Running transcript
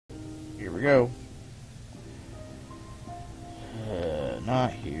here we go.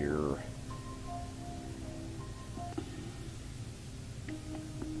 Not here.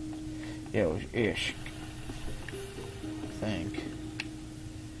 Yeah, it was ish. I think.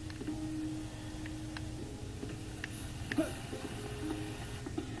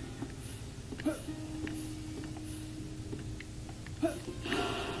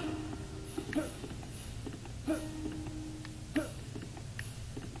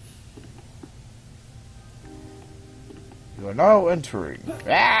 You are now entering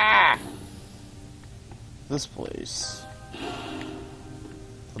this place.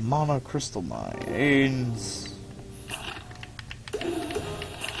 The Mana Crystal Mines.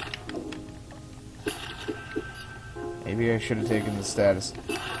 Maybe I should have taken the status.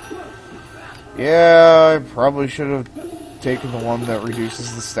 Yeah, I probably should have taken the one that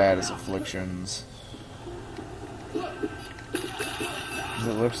reduces the status afflictions.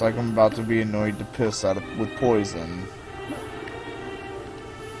 It looks like I'm about to be annoyed to piss out of, with poison.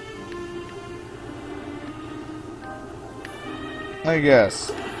 I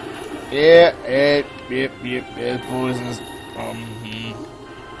guess. Yeah, it's poisonous.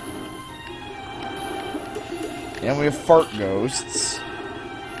 And we have fart ghosts.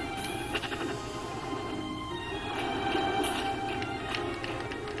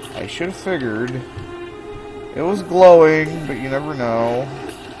 I should have figured. It was glowing, but you never know.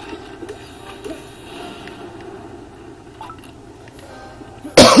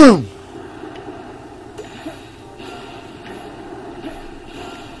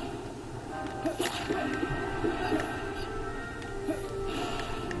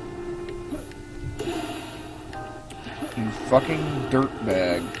 You fucking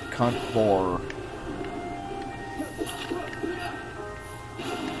dirtbag, cunt whore.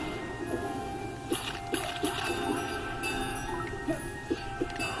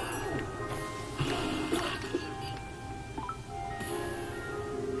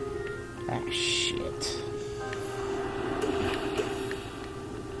 Ah, shit.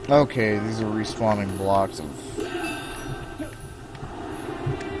 Okay, these are respawning blocks of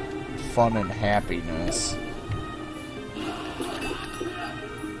fun and happiness.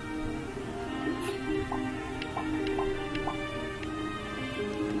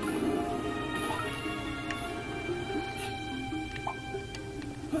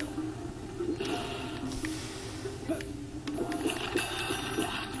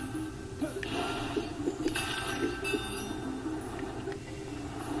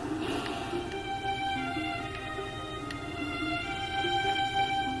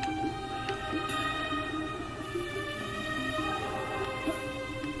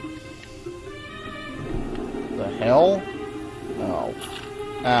 The hell? Oh.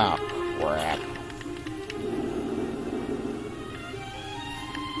 Ah, crap.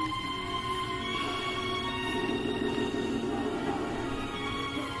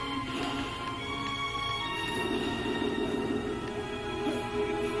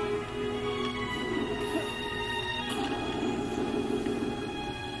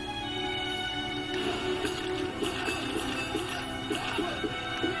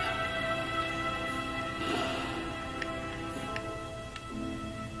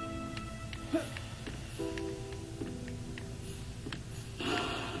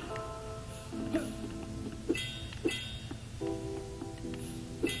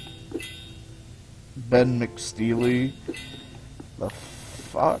 Ben McSteely. The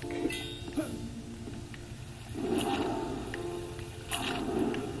fuck?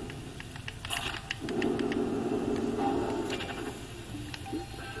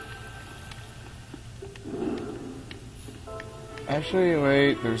 Actually,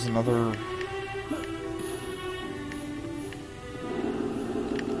 wait, there's another...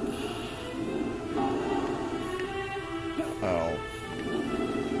 Oh.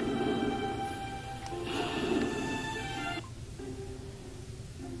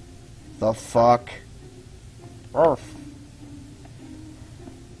 The fuck? Arf.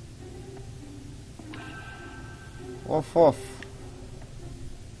 Woof woof.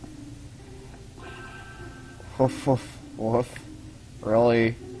 Woof woof woof.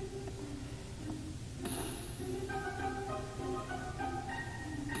 Really?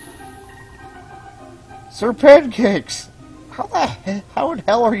 Sir Pancakes! How in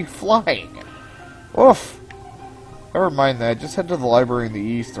hell are you flying? Woof! Never mind that, just head to the library in the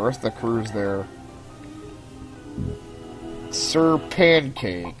east, the rest of the crew's there. Sir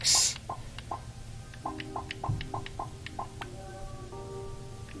Pancakes.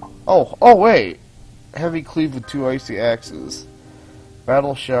 Oh wait! Heavy cleave with 2 icy axes.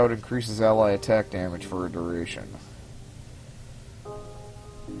 Battle Shout increases ally attack damage for a duration.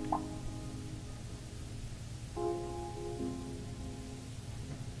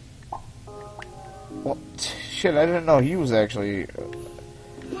 Well, shit, I didn't know he was actually...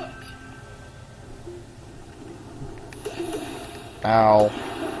 Ow.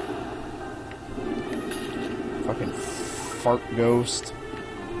 Fucking fart ghost.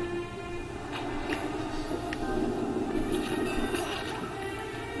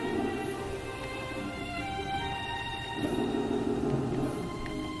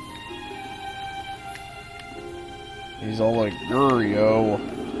 He's all like, Gurio.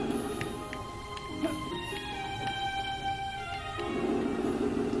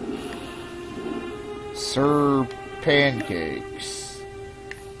 Sir Pancakes.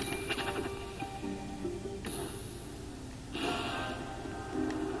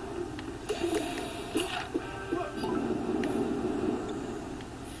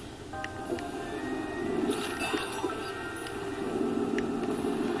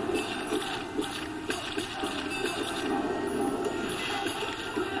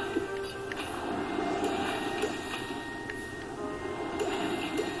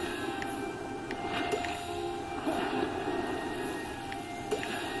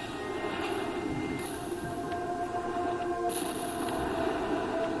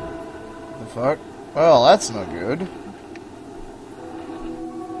 Fuck. Well, that's no good.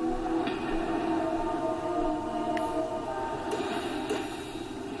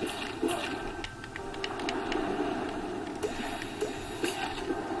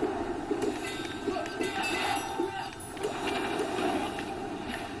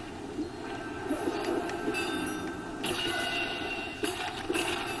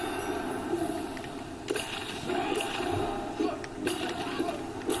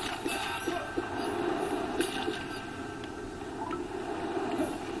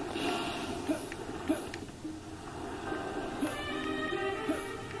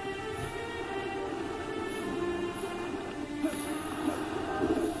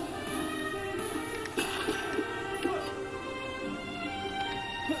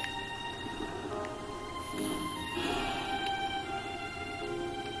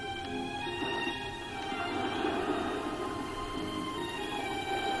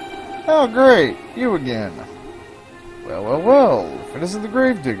 Oh, great! You again. Well, well, well. If it isn't the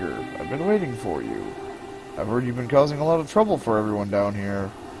Gravedigger, I've been waiting for you. I've heard you've been causing a lot of trouble for everyone down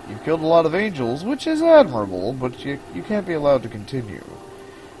here. You've killed a lot of angels, which is admirable, but you can't be allowed to continue.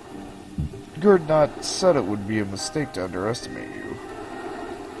 Gurdnot said it would be a mistake to underestimate you.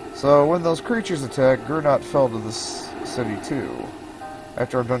 So, when those creatures attacked, Gurdnot fell to this city too.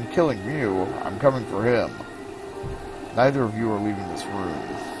 After I'm done killing you, I'm coming for him. Neither of you are leaving this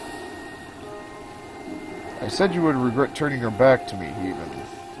room. I said you would regret turning your back to me, Heathen.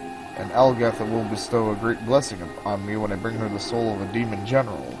 And Algatha will bestow a great blessing on me when I bring her the soul of a demon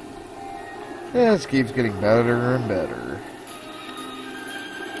general. This keeps getting better and better.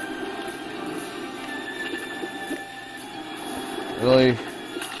 Really?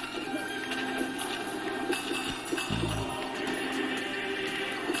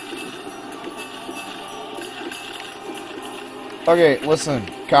 Okay, listen,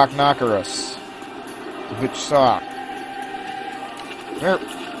 Cockknockerus. Bitch sock. Here,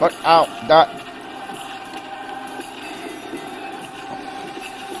 fuck out, dot.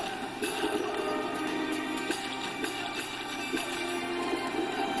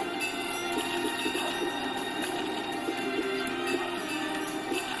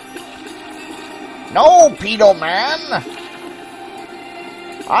 No, pedo man!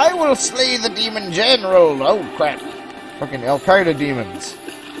 I will slay the demon general! Oh, crap. Fucking Al-Qaeda demons.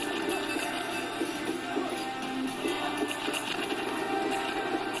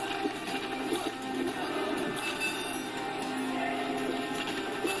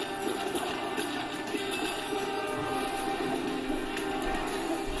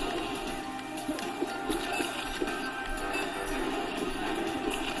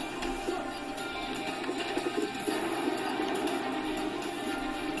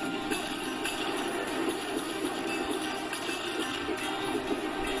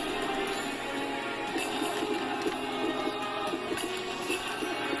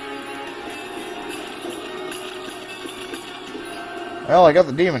 Well, I got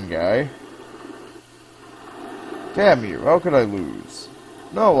the demon guy. Damn you, how could I lose?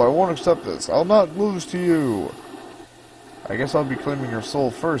 No, I won't accept this. I'll not lose to you. I guess I'll be claiming your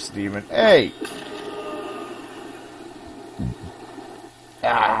soul first, demon. Hey!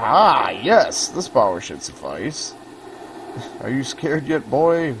 Aha! Yes, this power should suffice. Are you scared yet,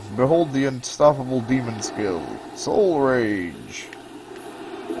 boy? Behold the unstoppable demon skill. Soul Rage.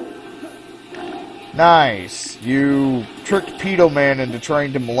 Nice. You tricked Pedo Man into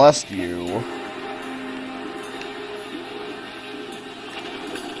trying to molest you.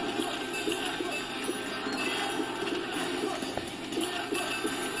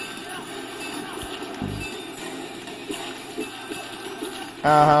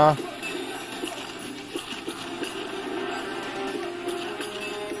 Uh-huh.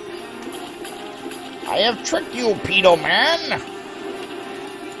 I have tricked you, pedo man!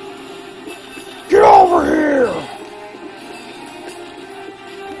 Get over here!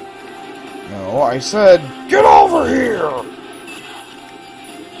 No, I said, get over here!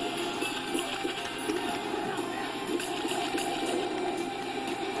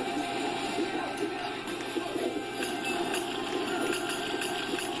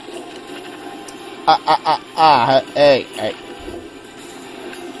 Hey.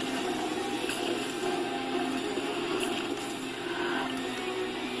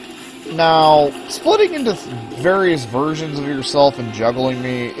 Now, splitting into various versions of yourself and juggling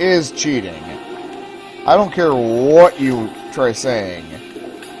me is cheating. I don't care what you try saying.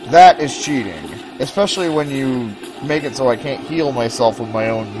 That is cheating. Especially when you make it so I can't heal myself with my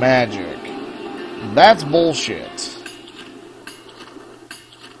own magic. That's bullshit.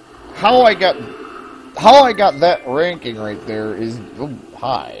 How I got that ranking right there is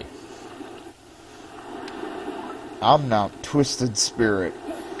high. I'm now Twisted Spirit.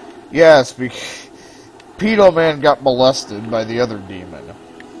 Yes, because Pedo Man got molested by the other demon.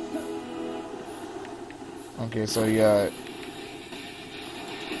 Okay, so yeah.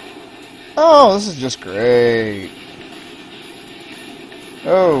 Oh, this is just great.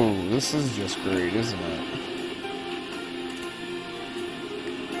 Oh, this is just great, isn't it?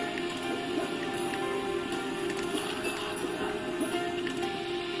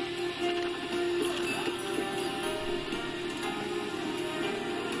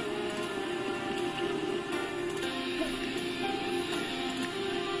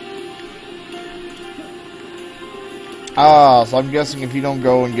 Ah, so I'm guessing if you don't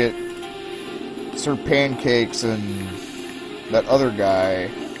go and get Sir Pancakes and that other guy...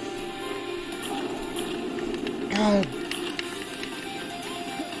 God.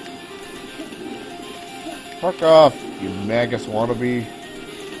 Fuck off, you Magus wannabe.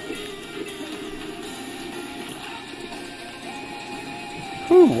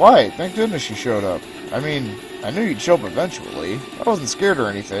 Whew, why? Thank goodness you showed up. I mean, I knew you'd show up eventually. I wasn't scared or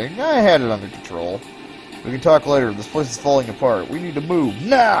anything. I had it under control. We can talk later. This place is falling apart. We need to move.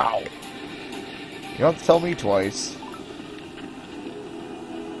 Now! You don't have to tell me twice.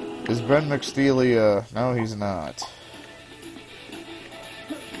 Is Ben McSteely, no, he's not.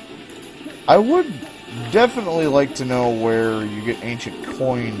 I would definitely like to know where you get ancient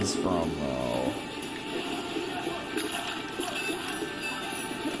coins from, though.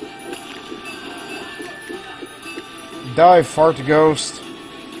 Die, fart ghost.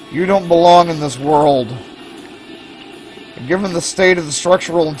 You don't belong in this world. And given the state of the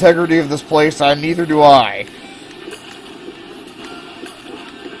structural integrity of this place, neither do I.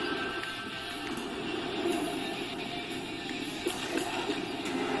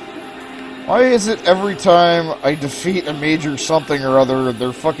 Why is it every time I defeat a major something or other,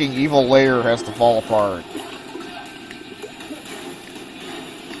 their fucking evil lair has to fall apart?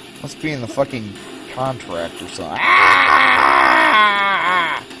 Must be in the fucking contract or something. Ah!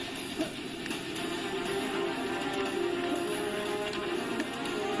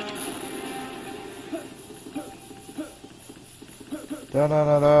 Da da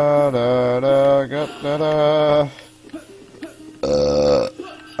da da da da da da.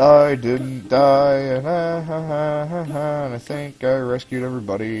 I didn't die, and I think I rescued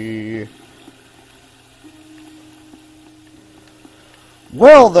everybody.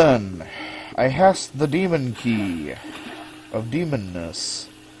 Well then, I hast the demon key of demonness.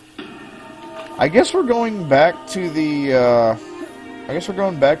 I guess we're going back to the.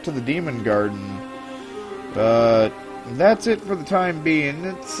 Demon Garden. But that's it for the time being.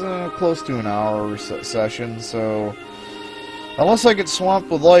 It's close to an hour session, so unless I get swamped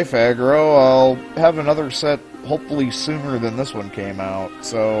with life aggro, I'll have another set hopefully sooner than this one came out.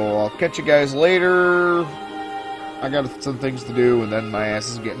 So I'll catch you guys later. I got some things to do, and then my ass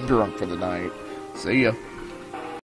is getting drunk for the night. See ya.